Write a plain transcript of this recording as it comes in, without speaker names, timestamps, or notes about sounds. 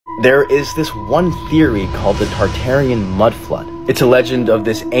There is this one theory called the Tartarian mud flood. It's a legend of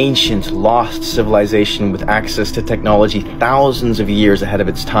this ancient, lost civilization with access to technology thousands of years ahead of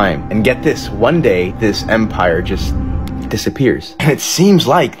its time. And get this, one day, this empire just disappears. And it seems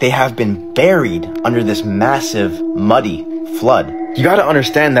like they have been buried under this massive, muddy flood. You gotta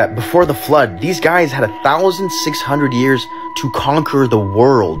understand that before the flood, these guys had 1,600 years to conquer the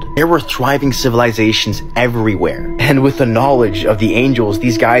world. There were thriving civilizations everywhere. And with the knowledge of the angels,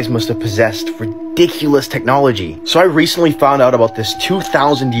 these guys must have possessed ridiculous technology. So I recently found out about this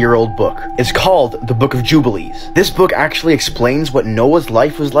 2,000-year-old book. It's called the Book of Jubilees. This book actually explains what Noah's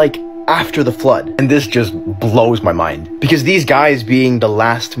life was like after the flood. And this just blows my mind. Because these guys, being the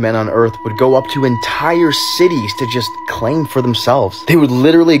last men on earth, would go up to entire cities to just claim for themselves. They would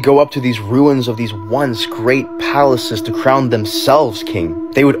literally go up to these ruins of these once great palaces to crown themselves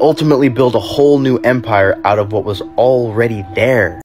king. They would ultimately build a whole new empire out of what was already there.